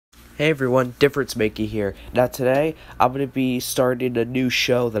Hey everyone, Difference Making here. Now today, I'm going to be starting a new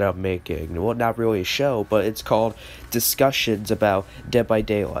show that I'm making. Well, not really a show, but it's called Discussions about Dead by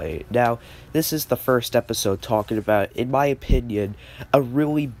Daylight. Now, this is the first episode talking about, in my opinion, a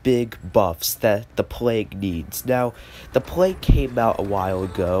really big buffs that the Plague needs. Now, the Plague came out a while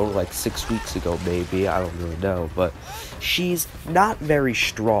ago, like 6 weeks ago maybe, I don't really know, but she's not very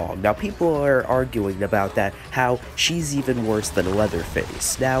strong. Now, people are arguing about that, how she's even worse than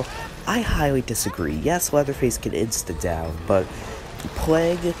Leatherface. Now, I highly disagree. Yes, Leatherface can insta-down, but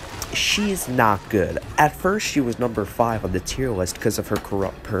Plague, she's not good. At first, she was number 5 on the tier list because of her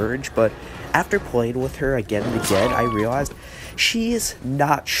Corrupt Purge, but after playing with her again and again, I realized she is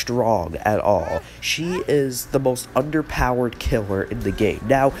not strong at all. She is the most underpowered killer in the game.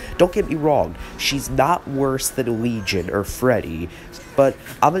 Now, don't get me wrong, she's not worse than Legion or Freddy, but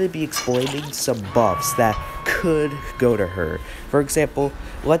I'm going to be explaining some buffs that could go to her. For example,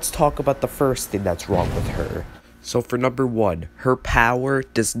 let's talk about the first thing that's wrong with her. So for number 1, her power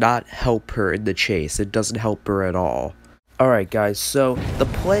does not help her in the chase. It doesn't help her at all. Alright guys, so the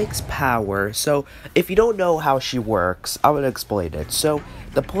Plague's power, so if you don't know how she works, I'm going to explain it. So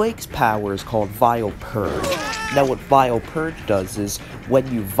the Plague's power is called Vile Purge. Now what Vile Purge does is,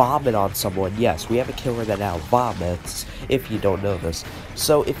 when you vomit on someone, yes, we have a killer that now vomits, if you don't know this.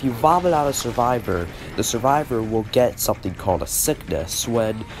 So if you vomit on a survivor, the survivor will get something called a sickness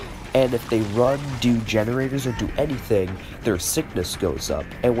and if they run, do generators, or do anything, their sickness goes up.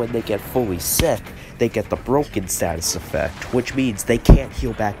 And when they get fully sick, they get the broken status effect, which means they can't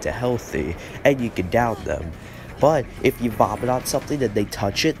heal back to healthy, and you can down them. But if you vomit on something and they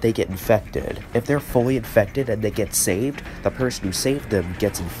touch it, they get infected. If they're fully infected and they get saved, the person who saved them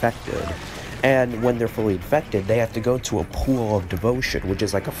gets infected. And when they're fully infected, they have to go to a pool of devotion, which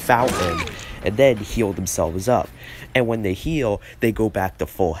is like a fountain, and then heal themselves up. And when they heal, they go back to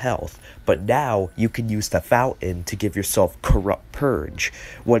full health. But now, you can use the fountain to give yourself Corrupt Purge.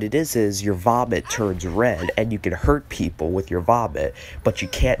 What it is your vomit turns red, and you can hurt people with your vomit, but you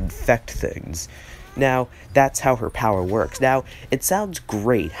can't infect things. Now, that's how her power works. Now, it sounds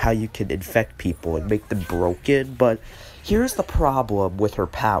great how you can infect people and make them broken, but here's the problem with her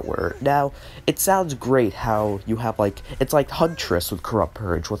power. Now, it sounds great how you have, it's like Huntress with Corrupt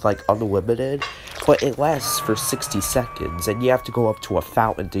Purge with, unlimited, but it lasts for 60 seconds, and you have to go up to a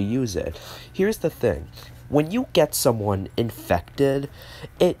fountain to use it. Here's the thing. When you get someone infected,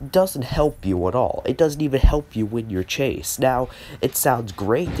 it doesn't help you at all. It doesn't even help you win your chase. Now, it sounds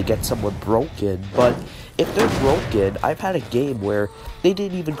great to get someone broken, but if they're broken, I've had a game where they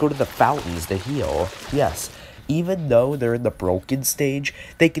didn't even go to the fountains to heal. Yes, even though they're in the broken stage,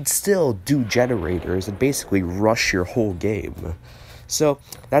 they can still do generators and basically rush your whole game. So,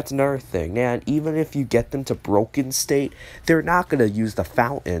 that's another thing, and even if you get them to broken state, they're not going to use the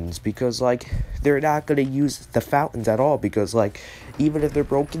fountains, because, they're not going to use the fountains at all, because, even if they're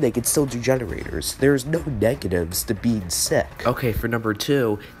broken, they can still do generators. There's no negatives to being sick. Okay, for number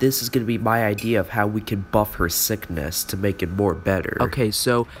 2, this is going to be my idea of how we can buff her sickness to make it more better. Okay,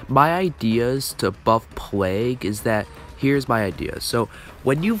 so, my ideas to buff Plague is that, here's my idea. So,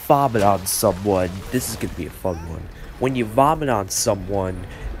 when you vomit on someone, this is going to be a fun one. When you vomit on someone,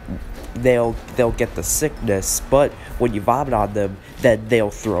 they'll get the sickness, but when you vomit on them, then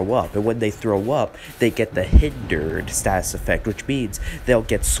they'll throw up. And when they throw up, they get the hindered status effect, which means they'll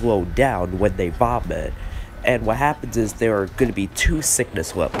get slowed down when they vomit. And what happens is there are going to be 2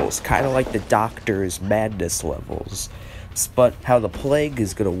 sickness levels, kind of like the Doctor's madness levels. But how the Plague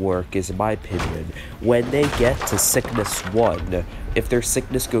is going to work is, in my opinion, when they get to sickness 1, if their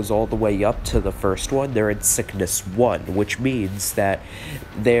sickness goes all the way up to the first one, they're in sickness 1, which means that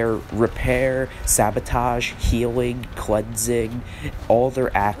their repair, sabotage, healing, cleansing, all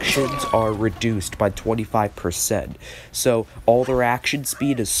their actions are reduced by 25%. So all their action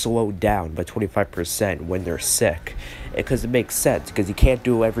speed is slowed down by 25% when they're sick. Because it makes sense, because you can't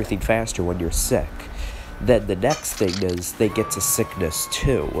do everything faster when you're sick. Then the next thing is they get to sickness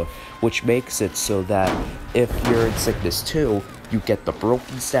 2, which makes it so that if you're in sickness 2, you get the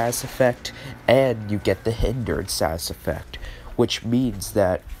broken status effect and you get the hindered status effect, which means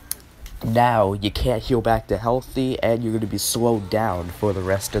that now you can't heal back to healthy and you're going to be slowed down for the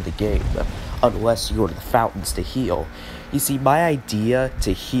rest of the game, unless you go to the fountains to heal. You see, my idea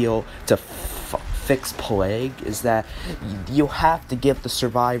to heal, to fix Plague, is that you have to give the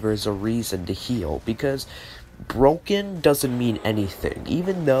survivors a reason to heal, because broken doesn't mean anything.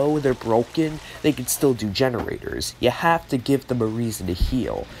 Even though they're broken, they can still do generators. You have to give them a reason to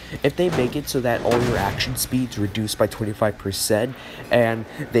heal. If they make it so that all your action speed's reduced by 25% and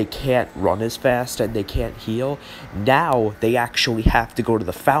they can't run as fast and they can't heal, now they actually have to go to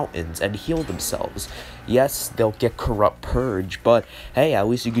the fountains and heal themselves. Yes, they'll get Corrupt Purge, but hey, at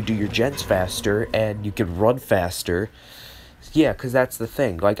least you can do your gens faster and you can run faster. Yeah, because that's the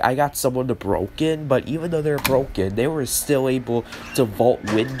thing. Like, I got someone to broken, but even though they're broken, they were still able to vault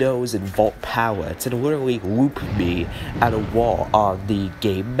windows and vault pallets and literally loop me at a wall on the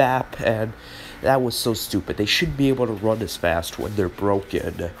game map, and that was so stupid. They shouldn't be able to run as fast when they're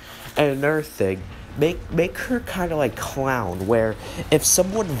broken. And another thing, make her kind of like Clown, where if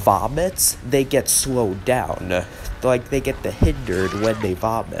someone vomits, they get slowed down. Like, they get hindered when they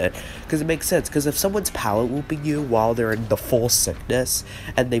vomit. Because it makes sense, because if someone's pallet looping you while they're in the full sickness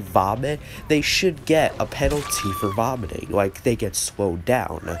and they vomit, they should get a penalty for vomiting. Like, they get slowed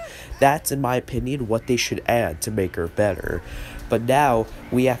down. That's, in my opinion, what they should add to make her better. But now,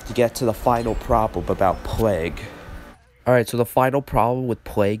 we have to get to the final problem about Plague. Alright, so the final problem with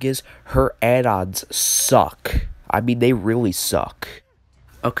Plague is her add-ons suck. I mean, they really suck.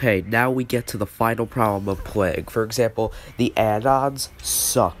 Okay, now we get to the final problem of Plague. For example, the add-ons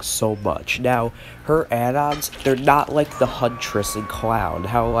suck so much. Now, her add-ons, they're not like the Huntress and Clown.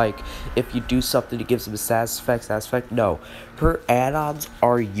 How, like, if you do something, it gives them a status effect. No. Her add-ons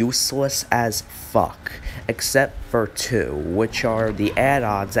are useless as fuck. Except for two, which are the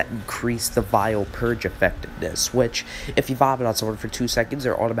add-ons that increase the Vile Purge effectiveness, which, if you vomit on someone for 2 seconds,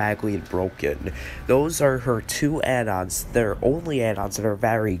 they're automatically broken. Those are her two add-ons. They're only add-ons that are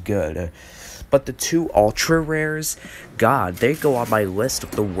very good. But the two ultra rares, God, they go on my list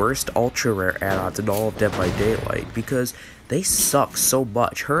of the worst ultra rare add-ons in all of Dead by Daylight, because they suck so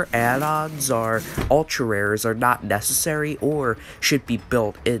much. Her add-ons are ultra rares are not necessary or should be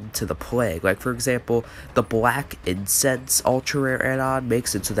built into the Plague. Like, for example, the Black Incense ultra rare add-on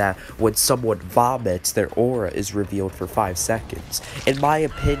makes it so that when someone vomits, their aura is revealed for 5 seconds. In my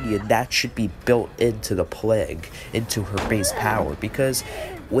opinion, that should be built into the Plague, into her base power, because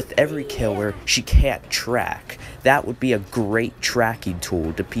with every killer, she can't track. That would be a great tracking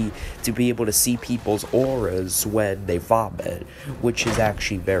tool to be able to see people's auras when they vomit, which is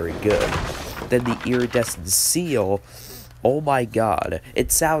actually very good. Then the Iridescent Seal, oh my god,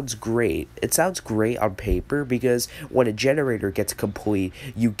 it sounds great. It sounds great on paper because when a generator gets complete,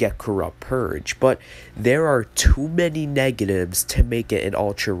 you get Corrupt Purge. But there are too many negatives to make it an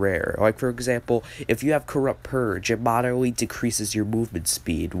ultra rare. Like, for example, if you have Corrupt Purge, it moderately decreases your movement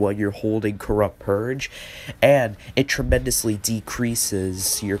speed when you're holding Corrupt Purge, and it tremendously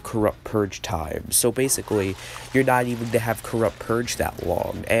decreases your Corrupt Purge time. So basically, you're not even going to have Corrupt Purge that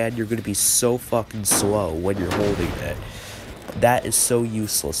long, and you're going to be so fucking slow when you're holding it. That is so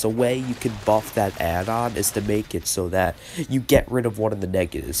useless. A way you can buff that add-on is to make it so that you get rid of one of the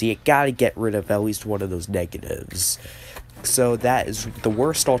negatives. You gotta get rid of at least one of those negatives. So that is the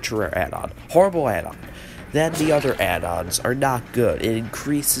worst ultra rare add-on. Horrible add-on. Then the other add-ons are not good. It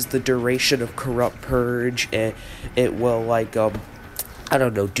increases the duration of Corrupt Purge, and it will, like, I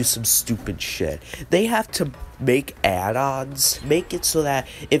don't know, do some stupid shit. They have to make add-ons, make it so that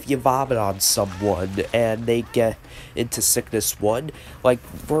if you vomit on someone and they get into sickness 1, like,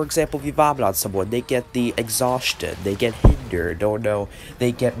 for example, if you vomit on someone, they get the exhaustion, they get hindered, or no,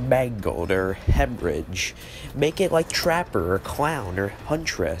 they get mangled or hemorrhage. Make it like Trapper or Clown or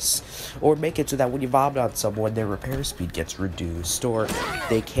Huntress, or make it so that when you vomit on someone, their repair speed gets reduced, or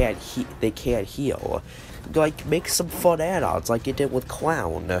they can't heal. Like, make some fun add-ons like you did with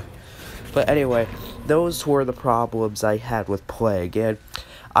Clown. But anyway, those were the problems I had with Plague, and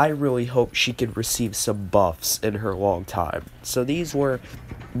I really hope she can receive some buffs in her long time. So these were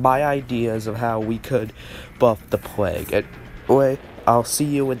my ideas of how we could buff the Plague. Anyway, I'll see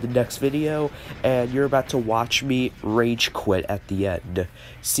you in the next video, and you're about to watch me rage quit at the end.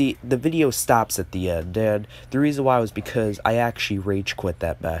 See, the video stops at the end, and the reason why was because I actually rage quit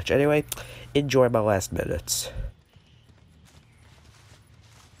that match. Anyway, enjoy my last minutes.